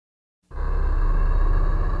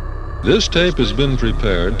This tape has been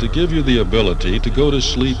prepared to give you the ability to go to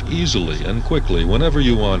sleep easily and quickly whenever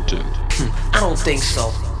you want to. I don't think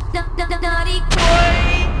so.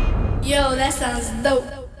 Yo, that sounds dope.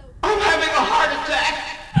 I'm having a heart attack.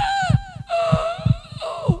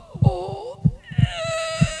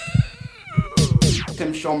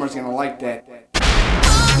 Tim Schomer's gonna like that.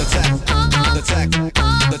 The tech, the tech,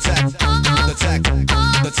 the tech, the tech, the tech,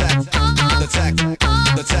 the tech, the tech,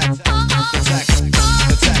 the tech, the tech,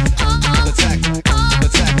 the tech, the tech, the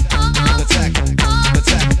tech, the tech, the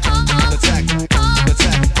tech, the tech, the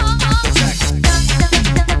tech.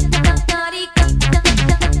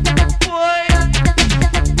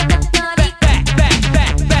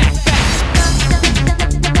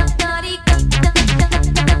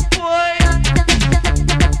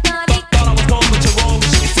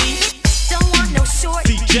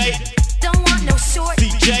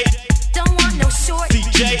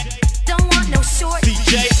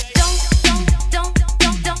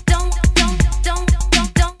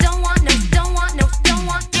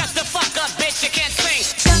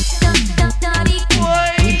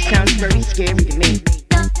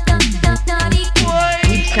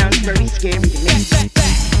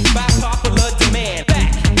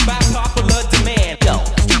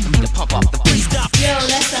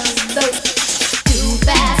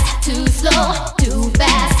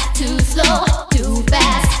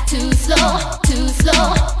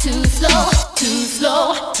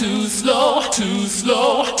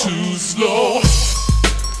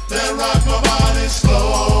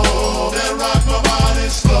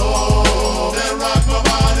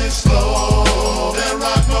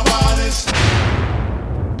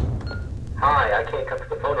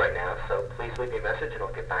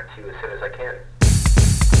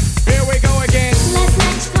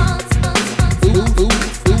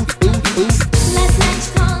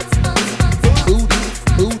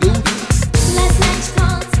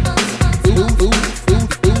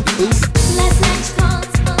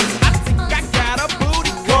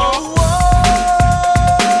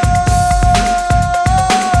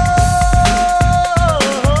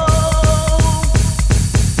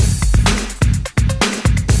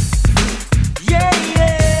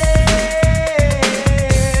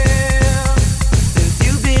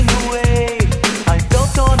 I don't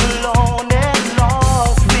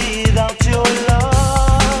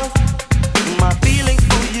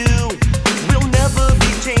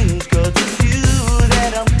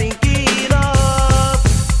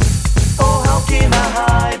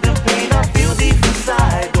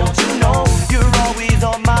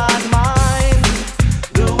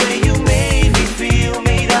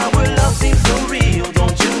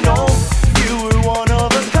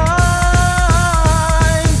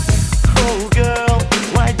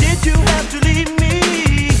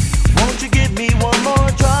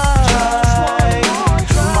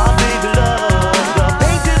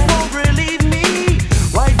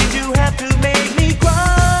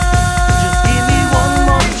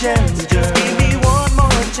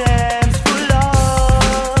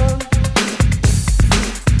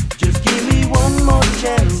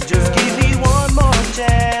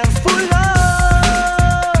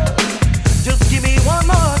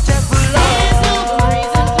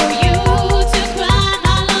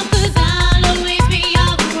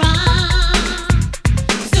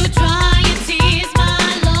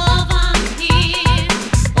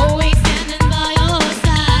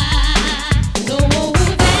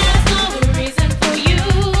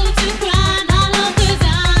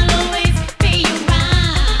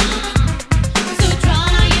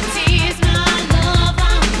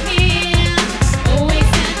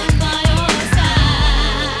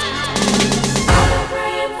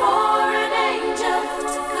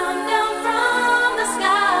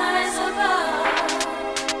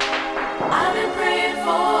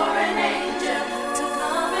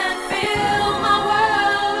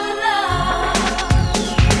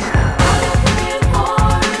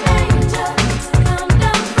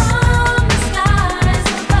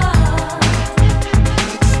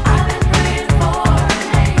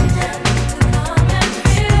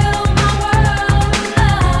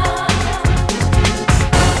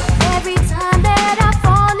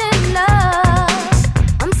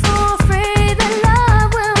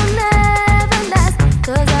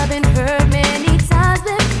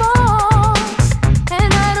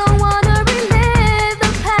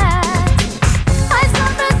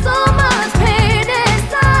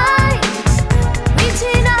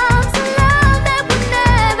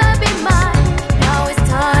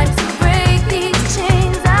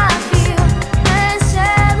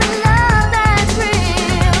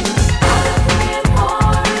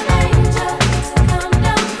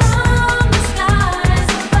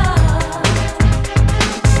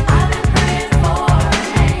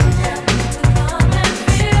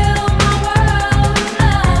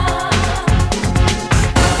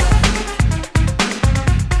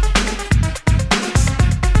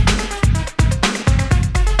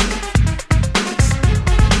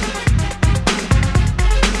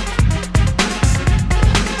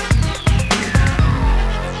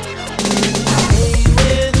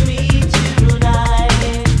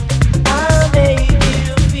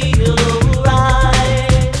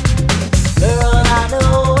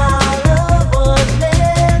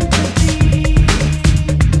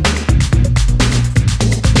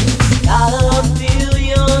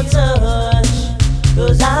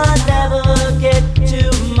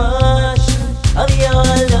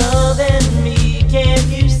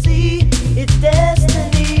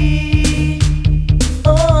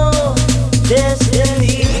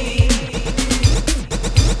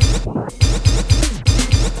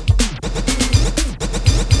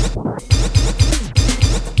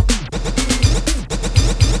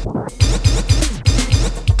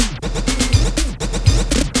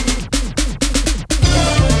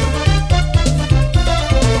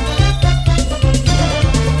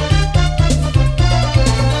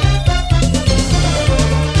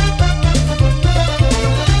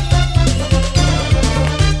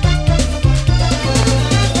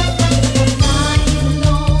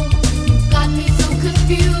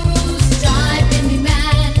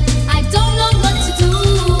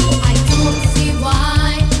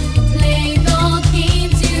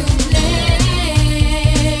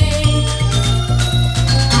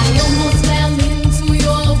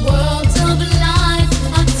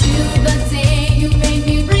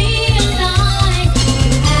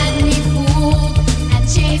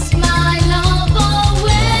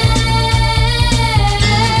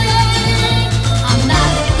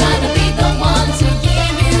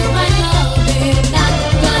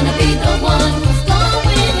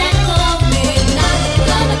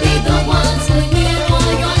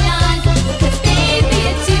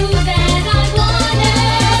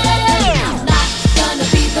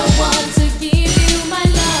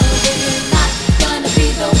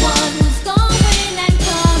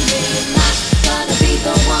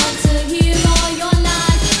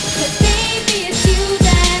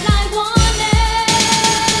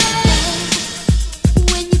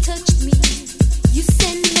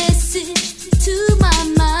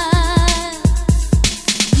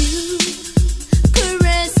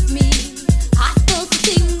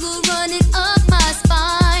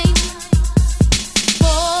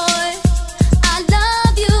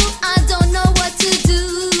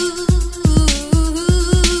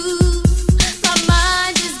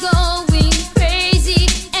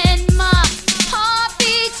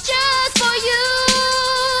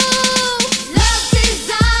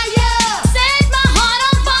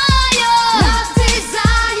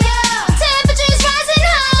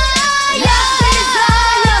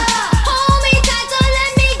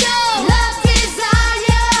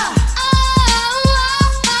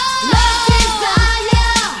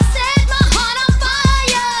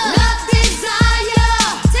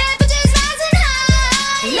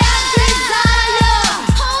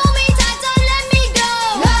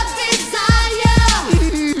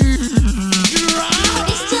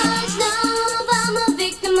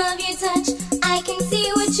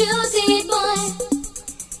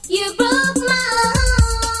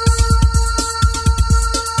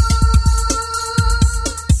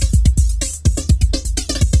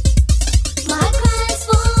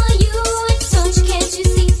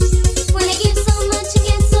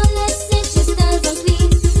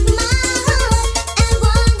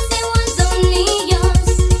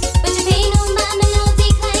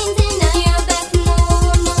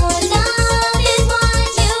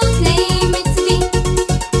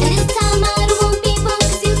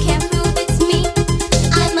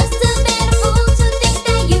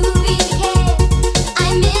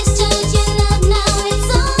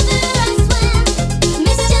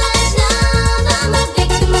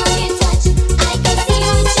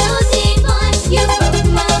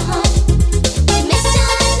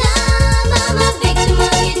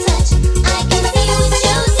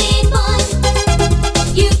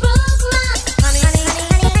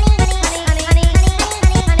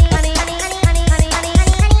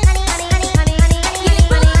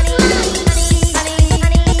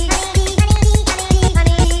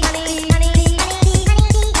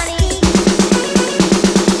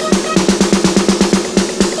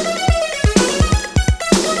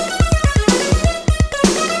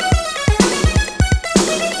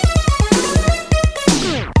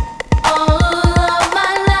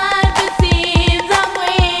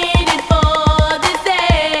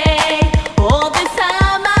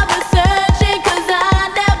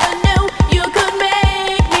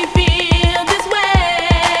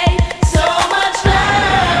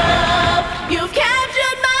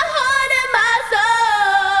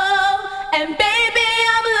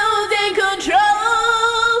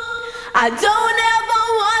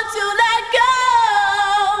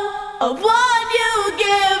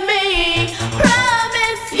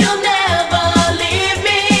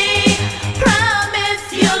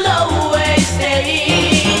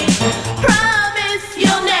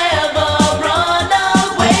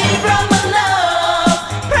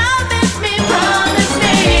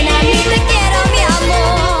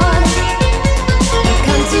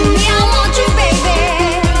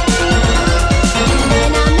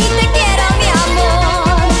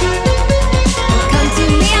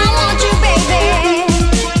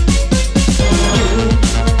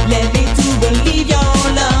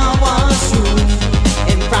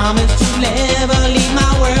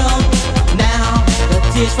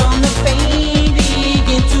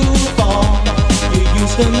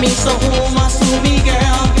So must me,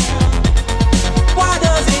 girl. Why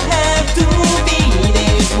does it have to be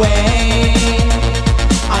this way?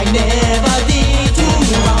 I never did you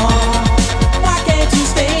wrong. Why can't you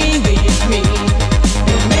stay with me?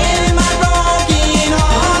 And mend my broken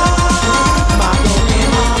heart. My broken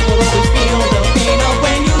heart will always feel the pain of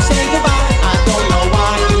when you say goodbye. I don't know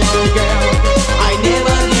why, girl. I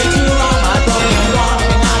never did you wrong. My broken heart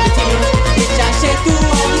and all the tears which I shed through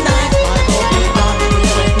all the night. My broken heart will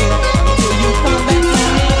never heal until you come back to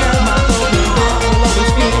me.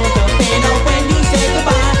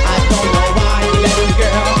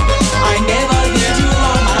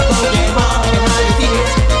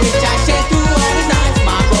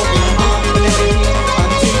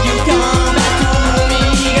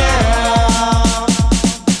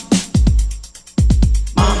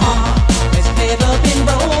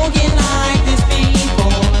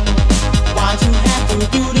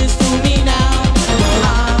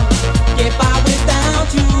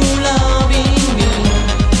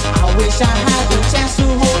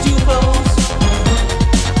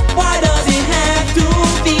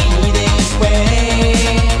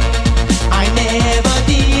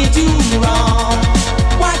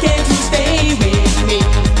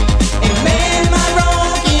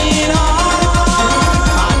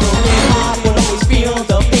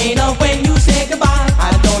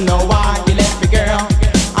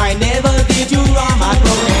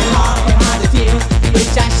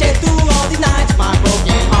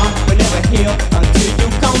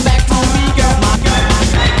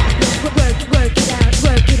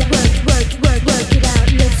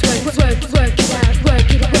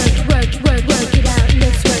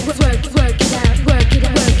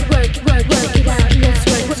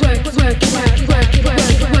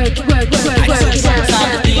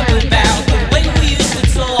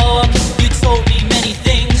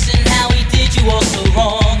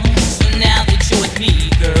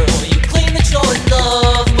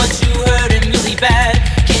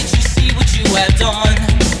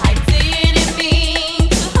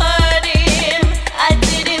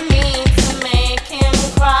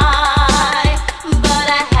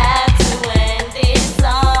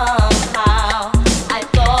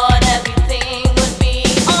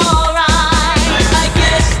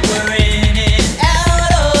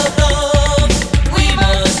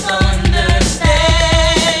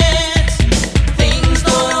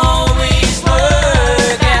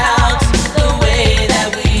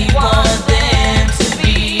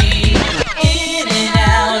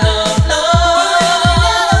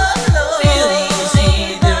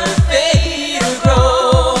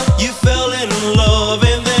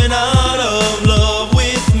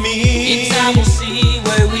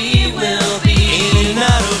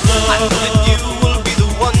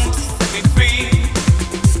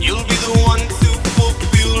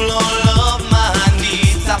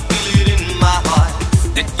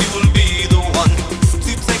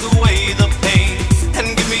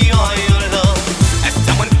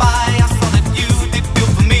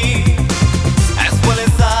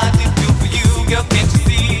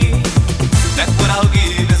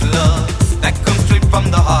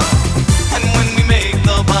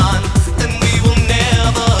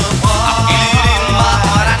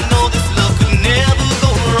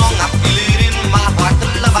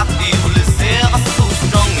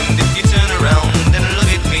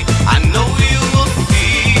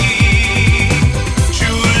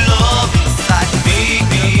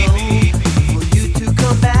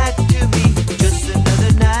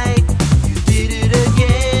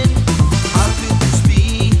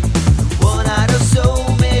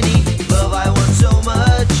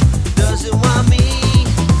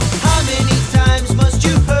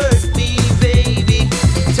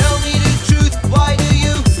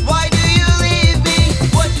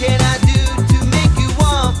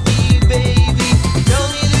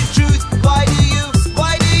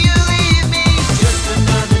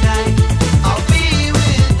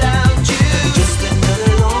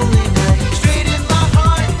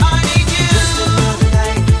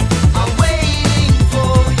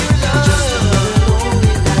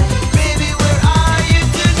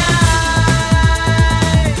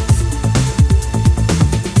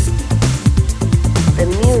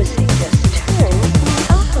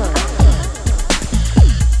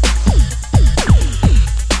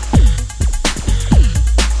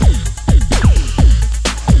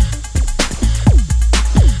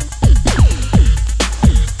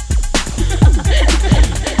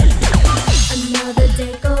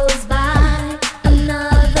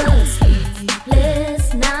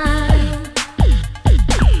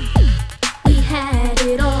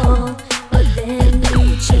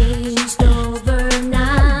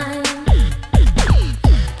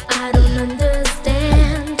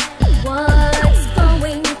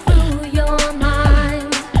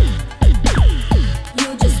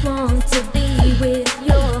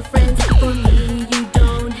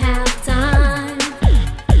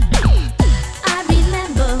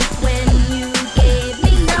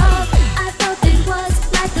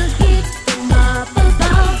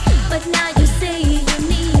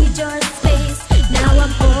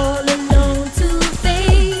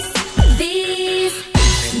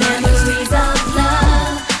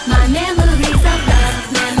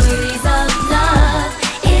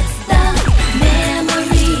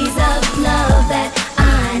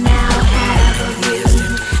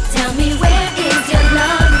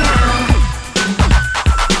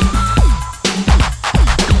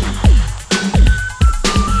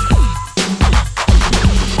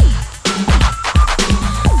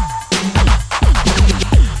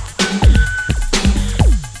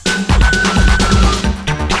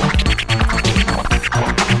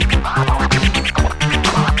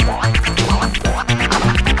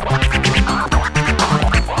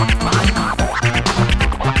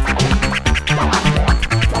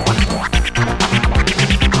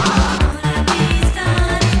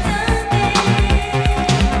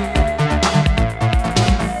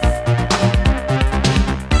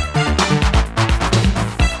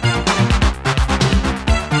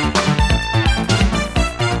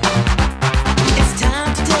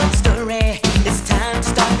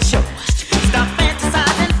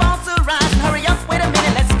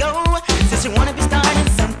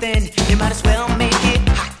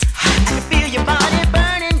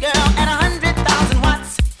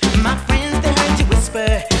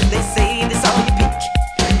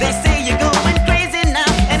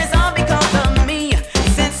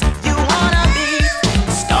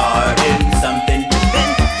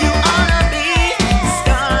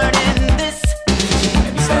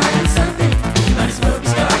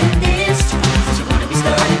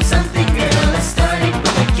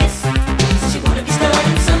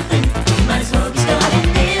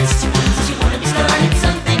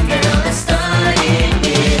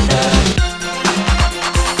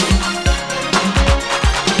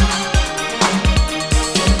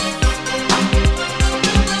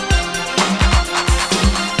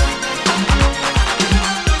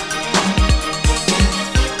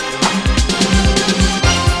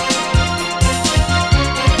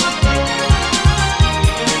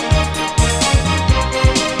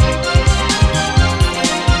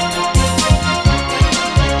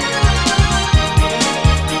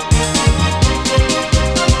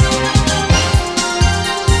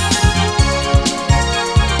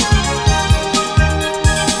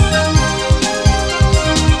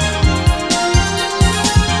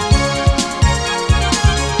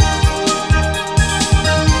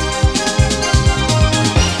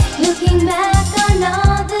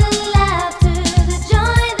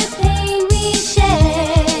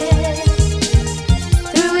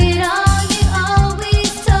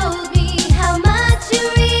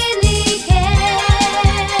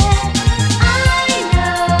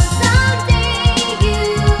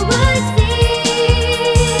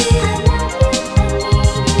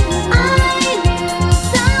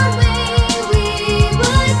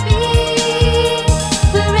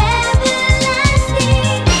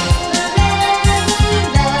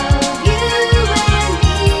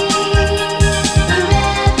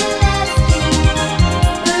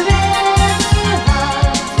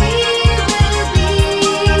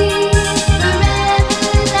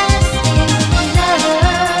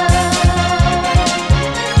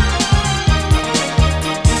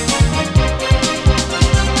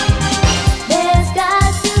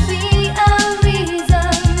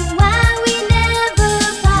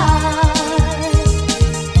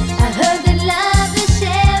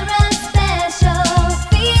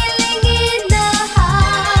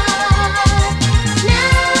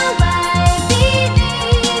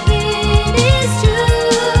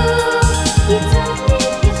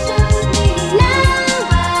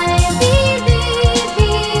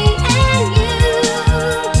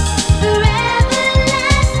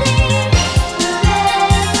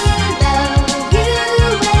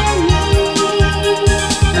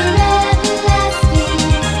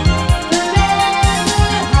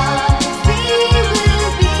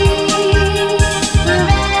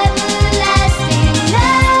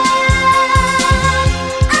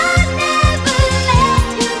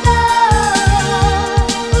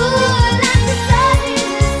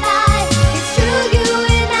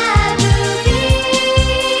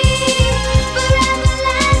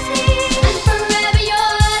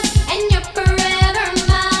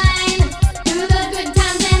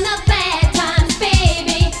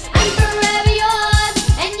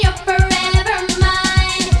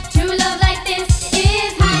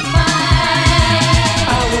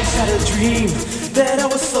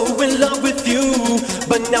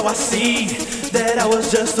 see that I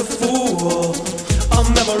was just a fool, a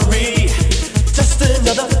memory, just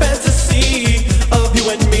another fantasy of you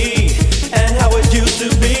and me, and how it used to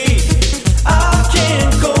be. I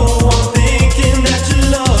can't go on thinking that you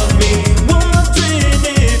love me, wondering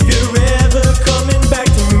if you're ever coming back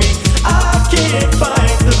to me. I can't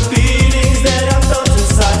fight the feelings that I felt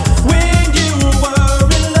inside when you were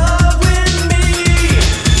in love with me.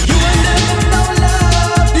 You will never know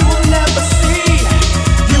love, you will never see,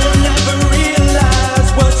 you will never realize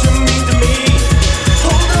what you mean to me.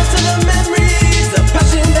 Hold on to the memories, the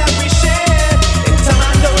passion that we shared. In time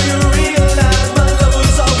I know you realize my love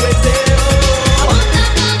was always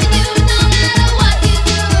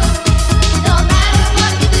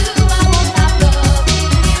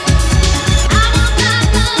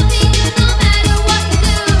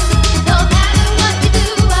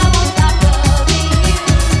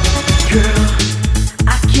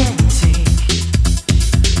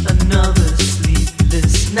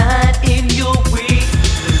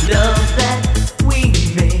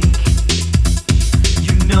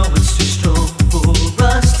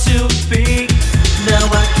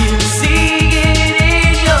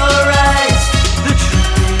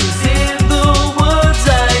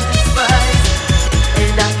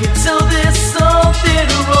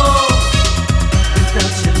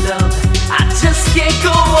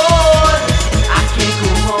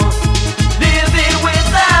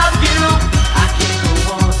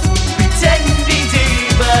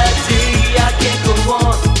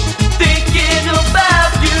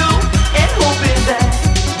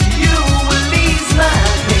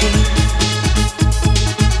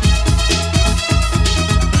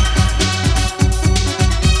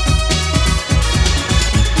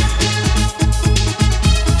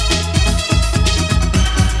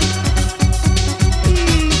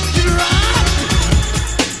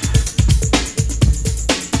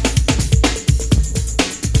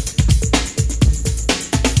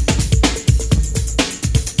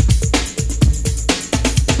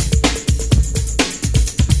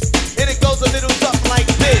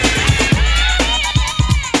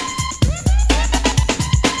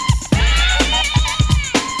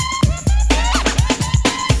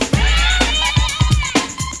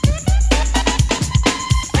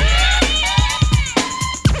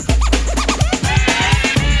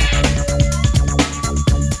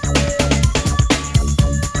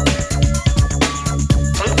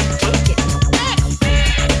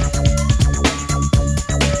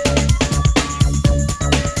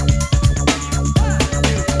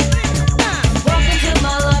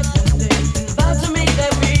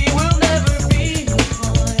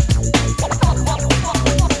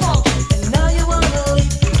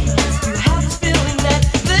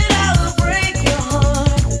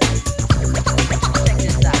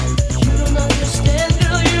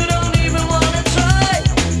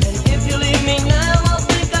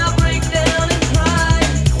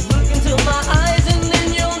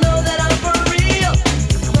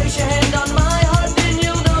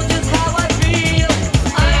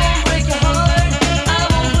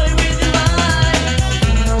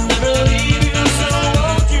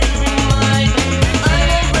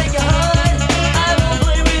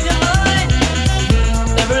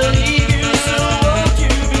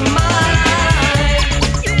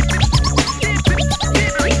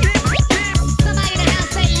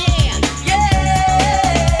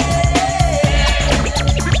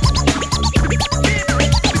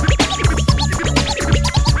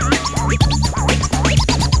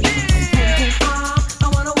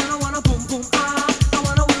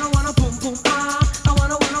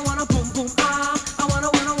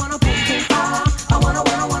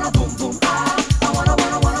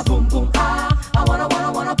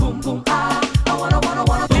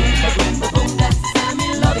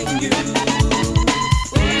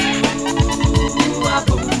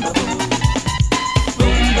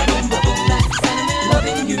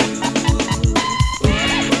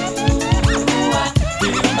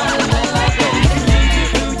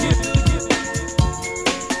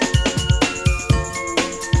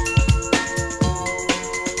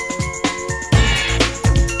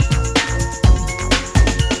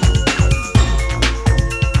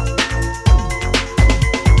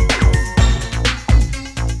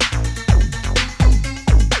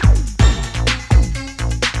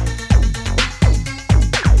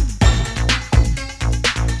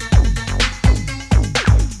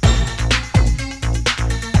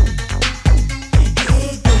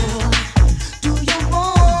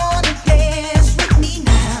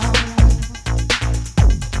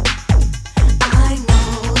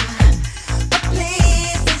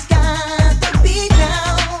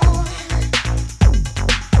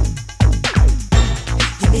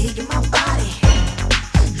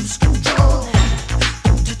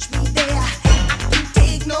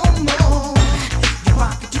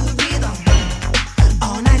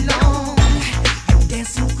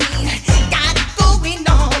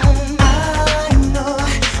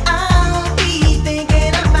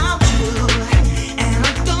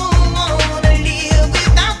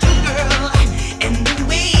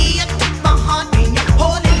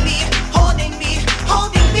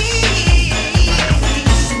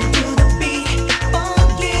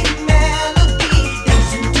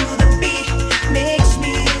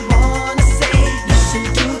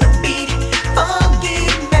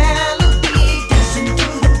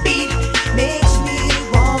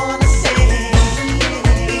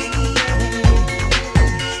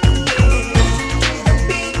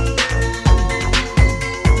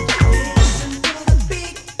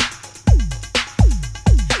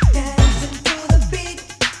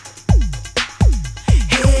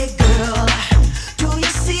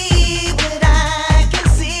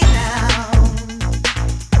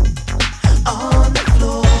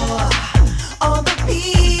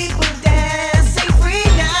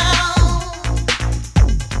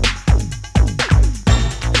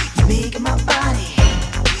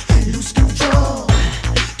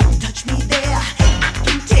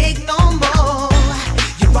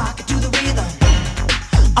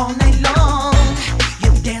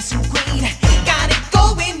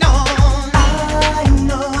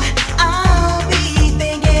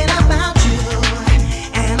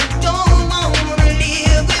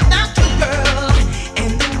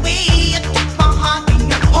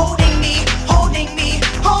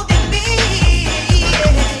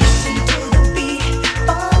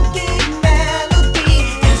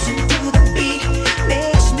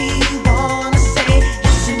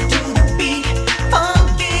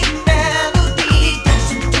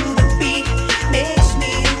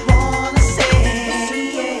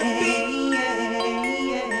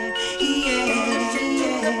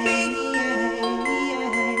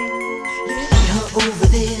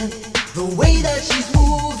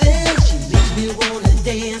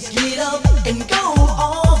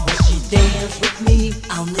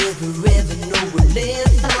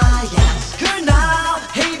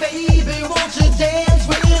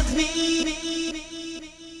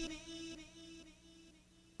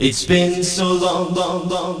It's been so long, long,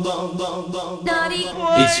 long, long, long, long.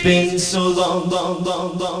 It's been so long, long,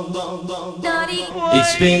 long, long, long, long.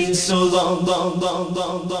 It's been so long, long, long,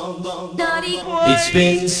 long, long, long. It's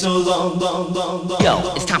been so long, long, long, long.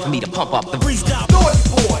 Yo, it's time for me to pump up the freestyle. Naughty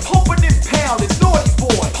boy, pumping this pound is naughty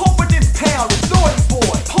boy, pumping this pound is naughty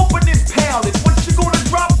boy, pumping this pound is what you gonna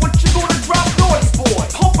drop, what you gonna drop, naughty boy,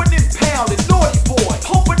 pumping this pound is naughty boy,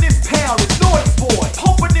 pumping this pound is naughty boy,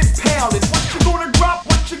 pumping this pound is what you gonna drop,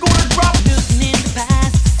 what you gonna drop. Looking in the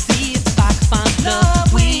past to see if I could find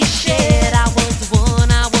love we shared. I was the one,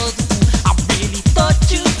 I was the fool. I really thought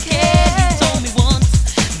you cared. You told me once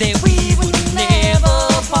that we would never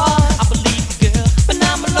part. I believe you, girl, but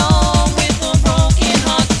now I'm alone with a broken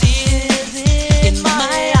heart. Tears in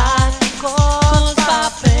my eyes, caused by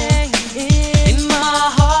pain in my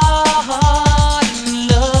heart.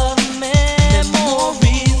 Love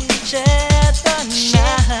memories shed the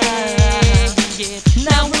night.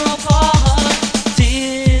 Now we're apart.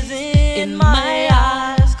 Tears in my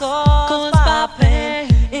eyes, caused by pain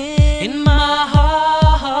in my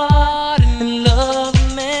heart. And love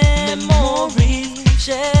memories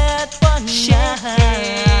shed the night.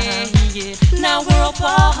 Now we're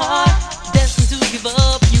apart, destined to give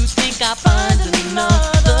up. You think I find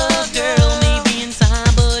another girl, maybe in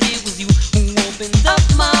time, but it was you who opened up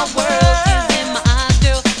my world. Tears in my eyes,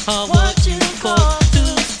 girl, I want you to call to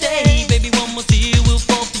stay. Baby, one more tear will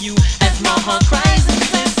fall for you as my heart cries and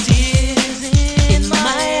says tears in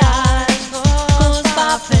my eyes, caused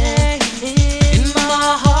by pain in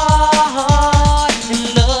my heart. And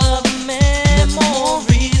love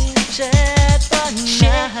memories shed the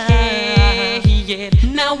night.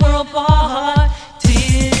 Now we're apart.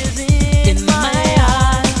 Tears in my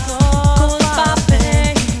eyes, caused by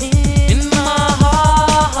pain in my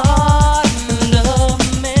heart. And love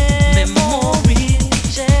memories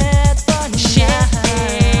shed the night.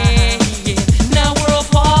 Now we're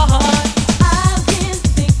apart. I've been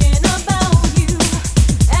thinking about you,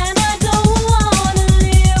 and I don't wanna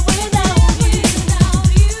live without you.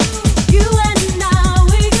 You and I,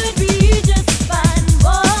 we could be just fine,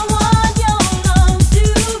 but I want your love to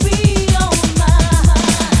be on my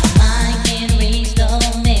mind. I can't erase the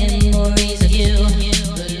memories of you.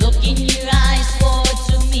 The look in your eyes swore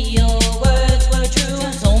to me your words were true.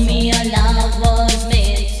 Told me our love was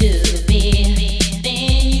meant to be.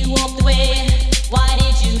 Then you walked away. Why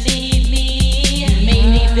did you leave me? You made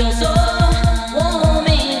me feel so warm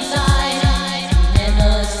inside.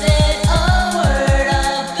 Never said a word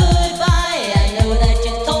of goodbye. I know that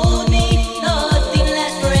you told me nothing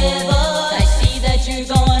lasts forever. I see that you're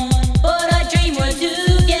gone, but I dream we're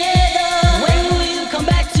together. When will you come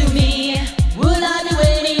back to me? Will I be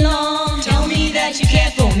waiting long? Tell me that you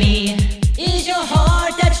care for me. Is your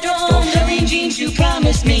heart that strong? The dream dreams you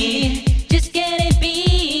promised me. Just can it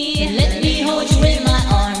be? Let me hold you in my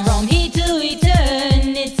arms from here to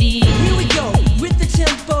eternity. Here we go, with the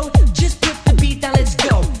tempo, just put the beat down, let's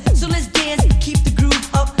go. So let's dance, keep the groove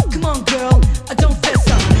up. Come on, girl, don't fess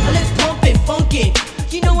up. Let's pump it, funk it.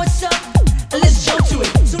 You know what's up? Let's jump to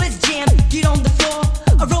it. So let's jam, get on the floor,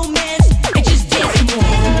 a romance, and just dance some more.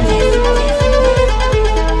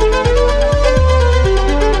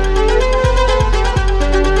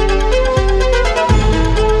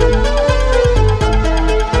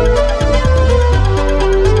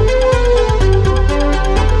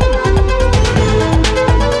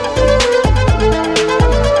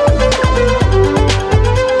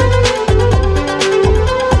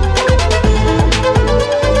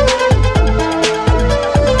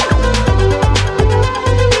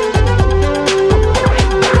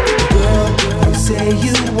 You say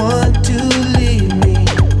you want to leave me.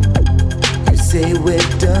 You say we're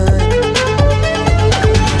done.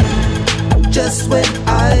 Just when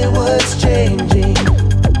I was changing,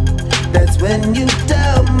 that's when you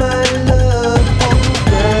doubt my love. Oh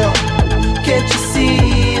girl, can't you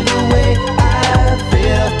see the way I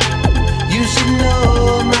feel? You should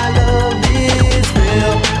know my love is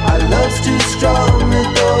real. Our love's too strong to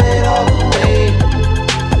throw it all away.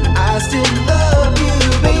 I still love you,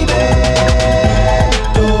 baby.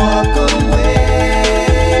 Don't walk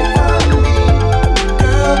away from me,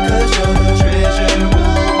 girl, 'cause you're the treasure of my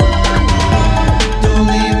life. Don't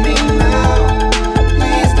leave me now,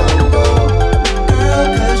 please don't go, girl,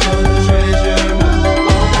 'cause you're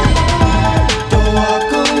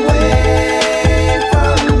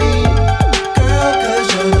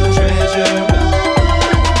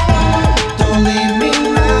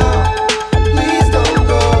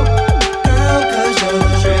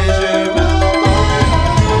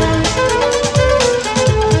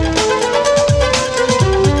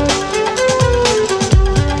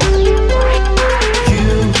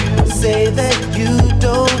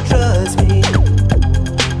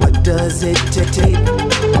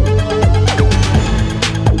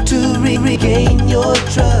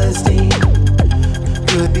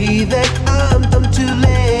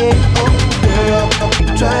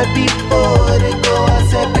before to go our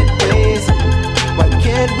separate ways. Why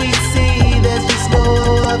can't we see there's just no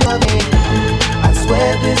other way? I swear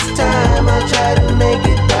this time I'll try to make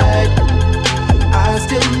it right. I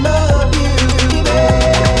still love you,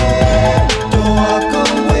 babe. Don't walk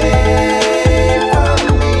away from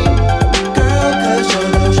me, girl, 'cause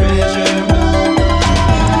you're the treasure of my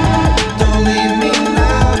life. Don't leave me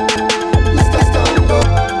now, let's don't go,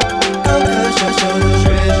 girl, 'cause you're the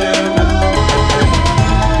treasure of my life.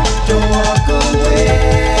 Don't walk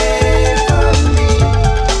away from me,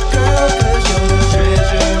 girl, 'cause you're the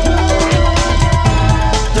treasure of my life.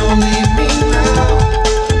 Don't leave me now,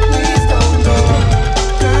 please don't go,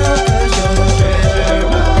 girl, 'cause you're the treasure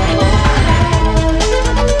of my life.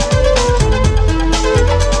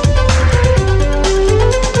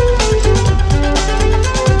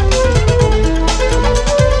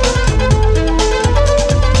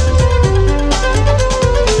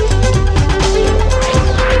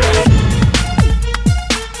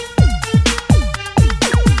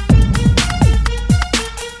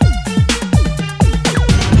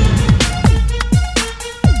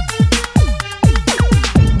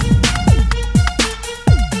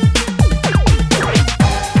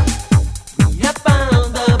 We have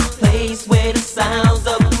found a place where the sounds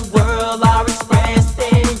of the world are expressed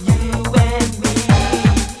in you and me.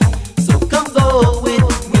 So come go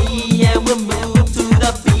with me and we'll move to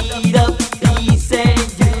the beat of peace and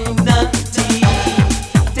unity.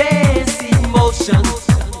 Dance emotions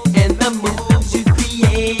and the moves you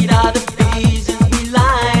create are the visions we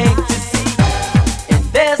like to see. And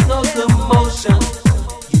there's no commotion.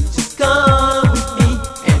 You just come with me,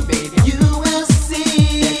 and baby, you will see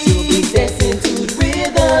that you'll be dancing to the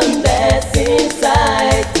rhythm that's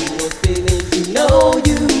inside. Feel those feelings, you know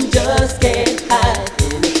you just can't hide.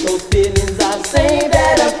 And if those feelings are the same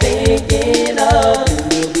that I'm thinking of, then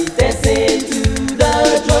we'll be dancing to the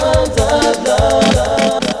drums of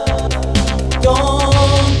love.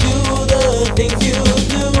 Don't do the things you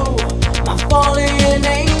do. My fallen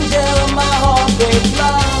angel, my heart breaks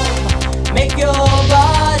love. Make your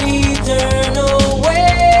body turn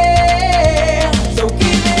away. So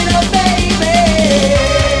give it up, baby.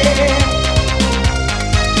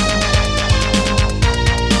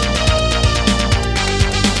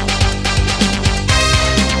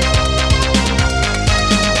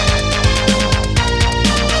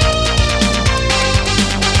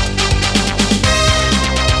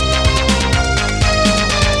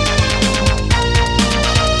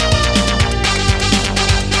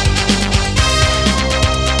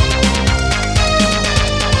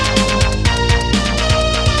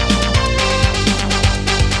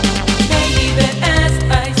 Baby, as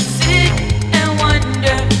I sit and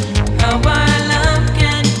wonder how our love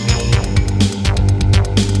can be,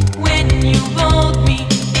 when you hold me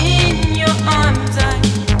in your arms, I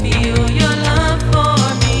feel your love for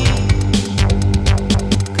me.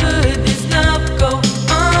 Could this love go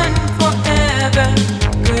on forever?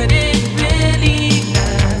 Could it really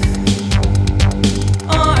last?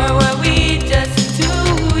 Or were we just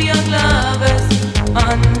two young lovers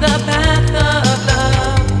on the path of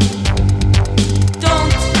love?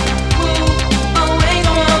 Don't move away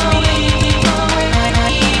from me. I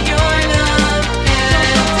need your love.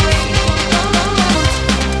 Don't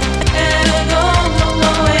ever go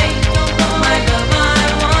away. My love, I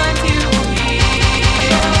want you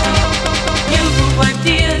here. You wipe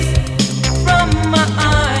tears from my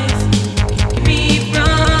eyes, keep me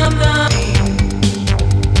from the pain.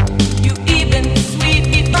 You even sweet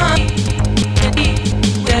me,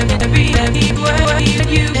 every word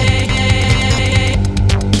you say.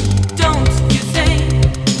 Don't you say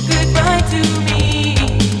goodbye to me,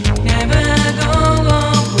 never go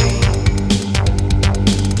away.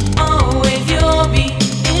 Always you'll be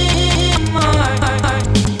in my heart,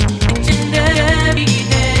 each and every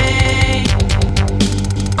day.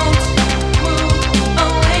 Don't move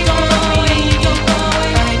away from me,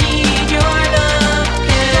 I need your love.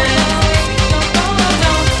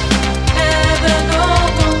 Don't ever go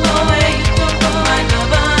away, my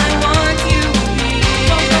love, I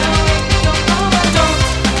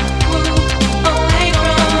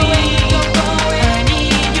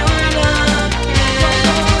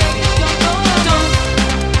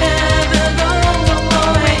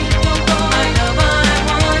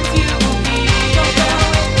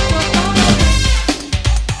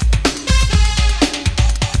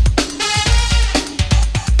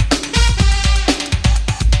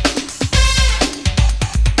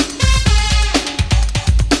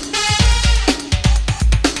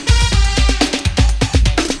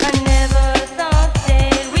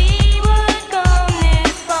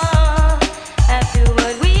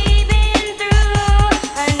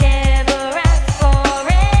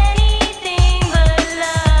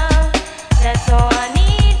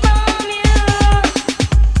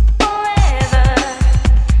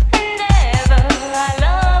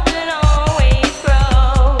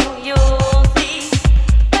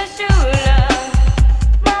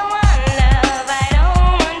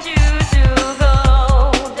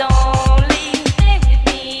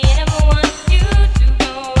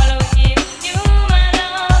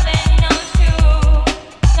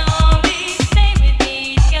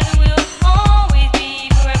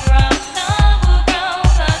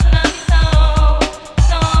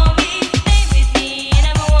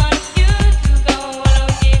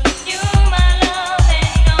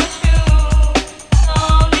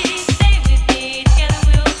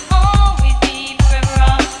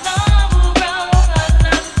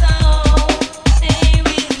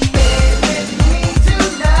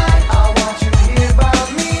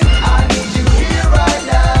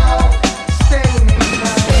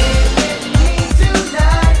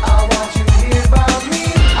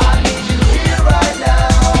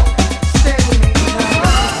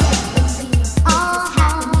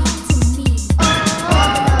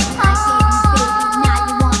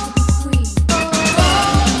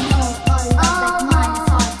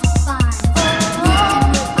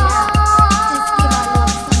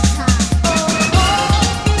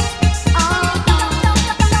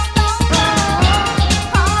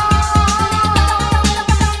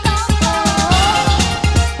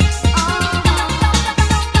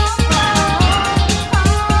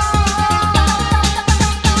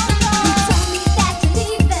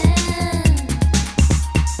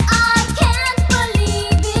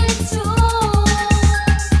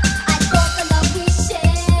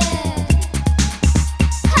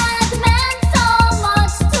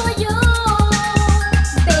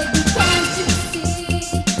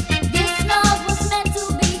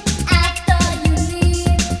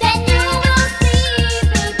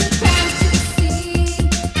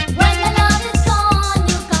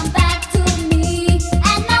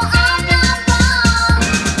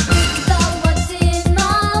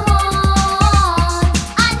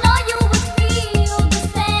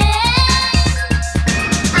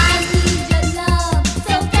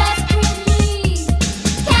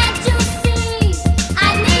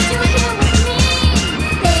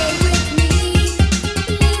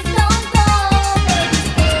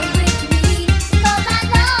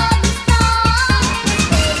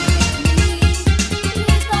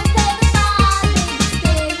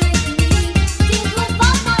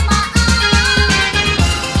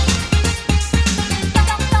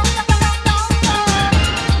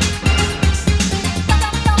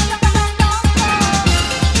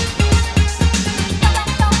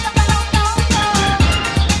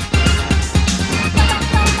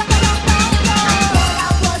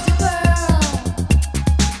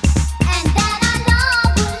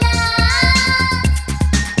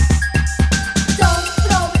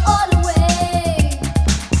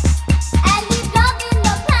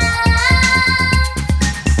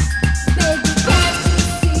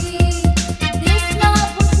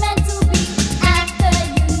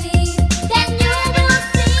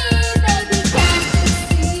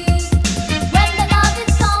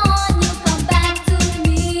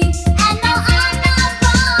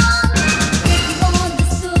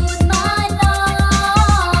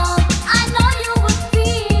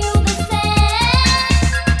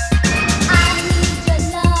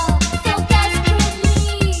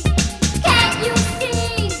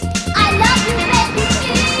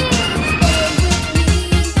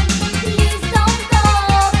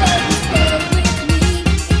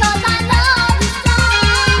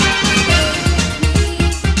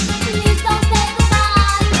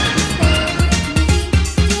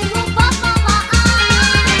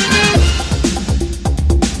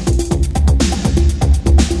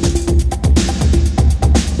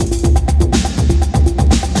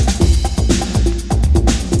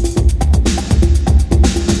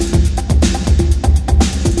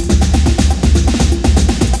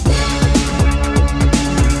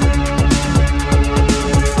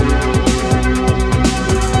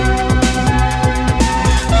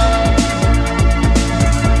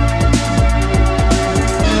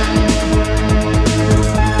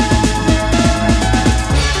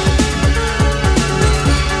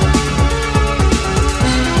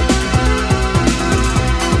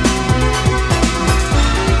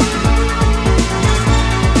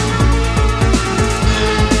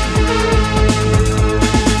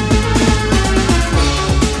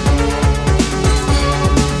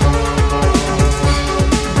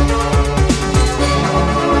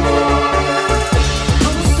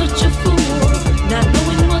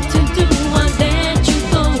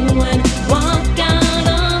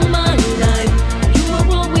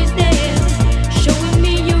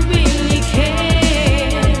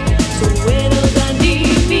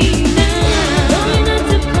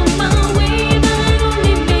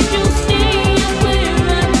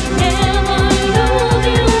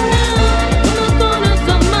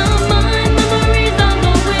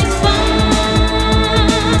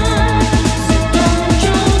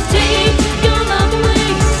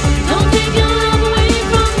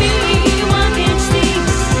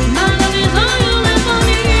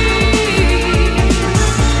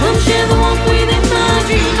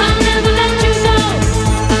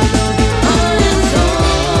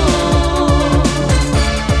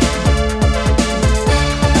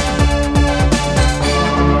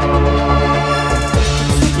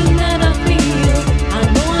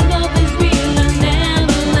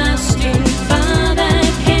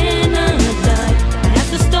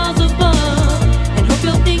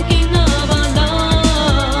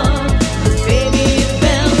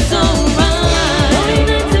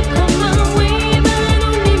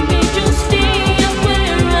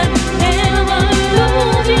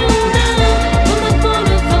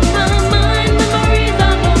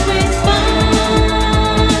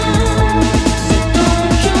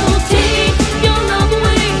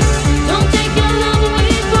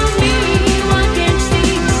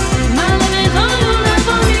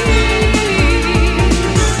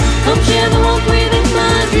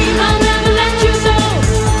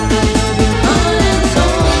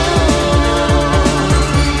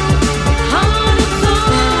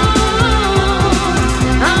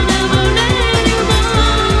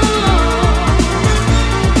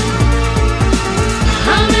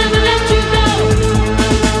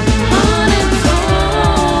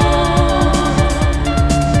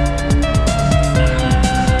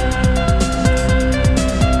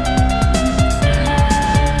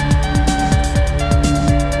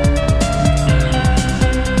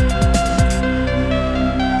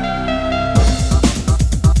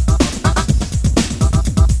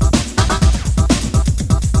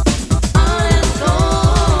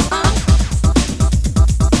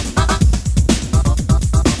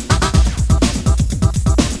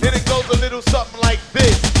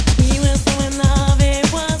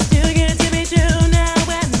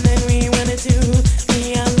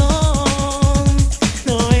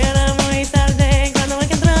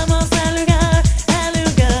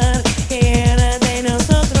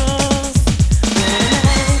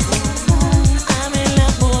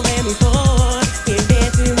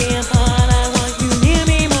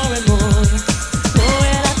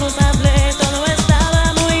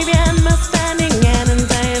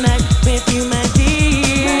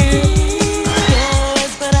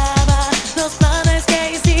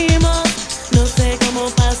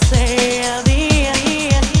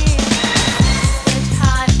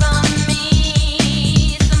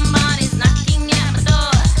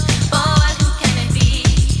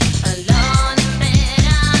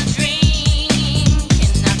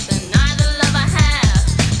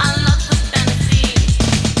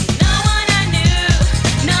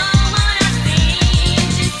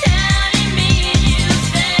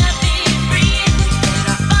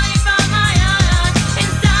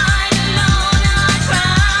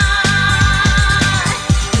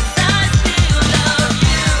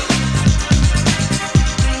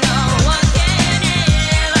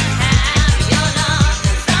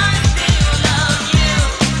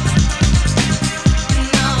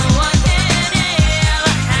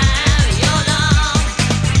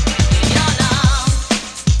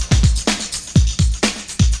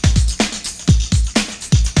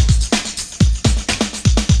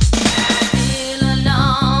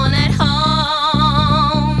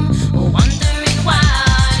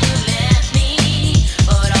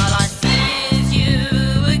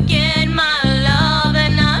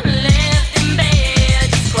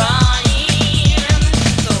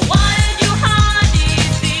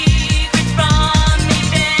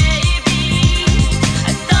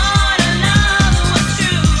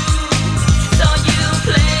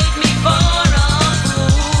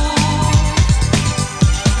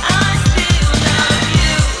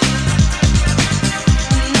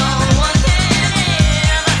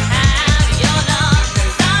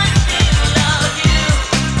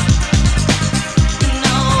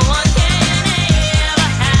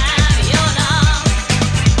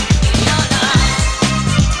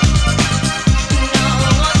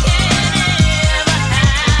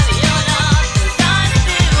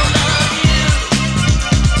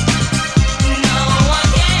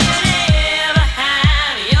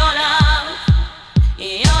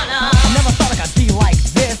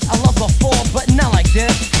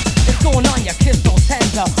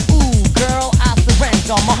surrender. Ooh, girl, I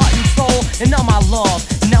surrender my heart and soul and all my love.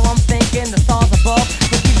 Now I'm thinking the stars above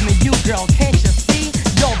will give me you, girl. Can't you see?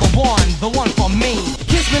 You're the one for me.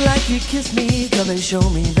 Kiss me like you kiss me, come and show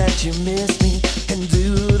me that you miss me, and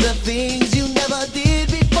do the things you never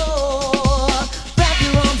did before. Wrap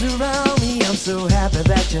your arms around me, I'm so happy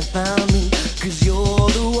that you found me, 'cause you're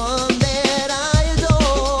the one that I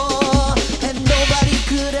adore. And nobody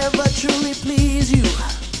could ever truly please you,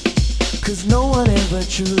 'cause no one ever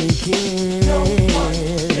truly cares.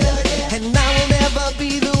 And I will never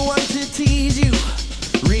be the one to tease you.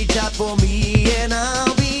 Reach out for me and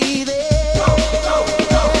I'll be there.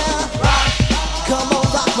 Come on,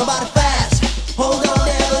 rock my body fast. Hold on.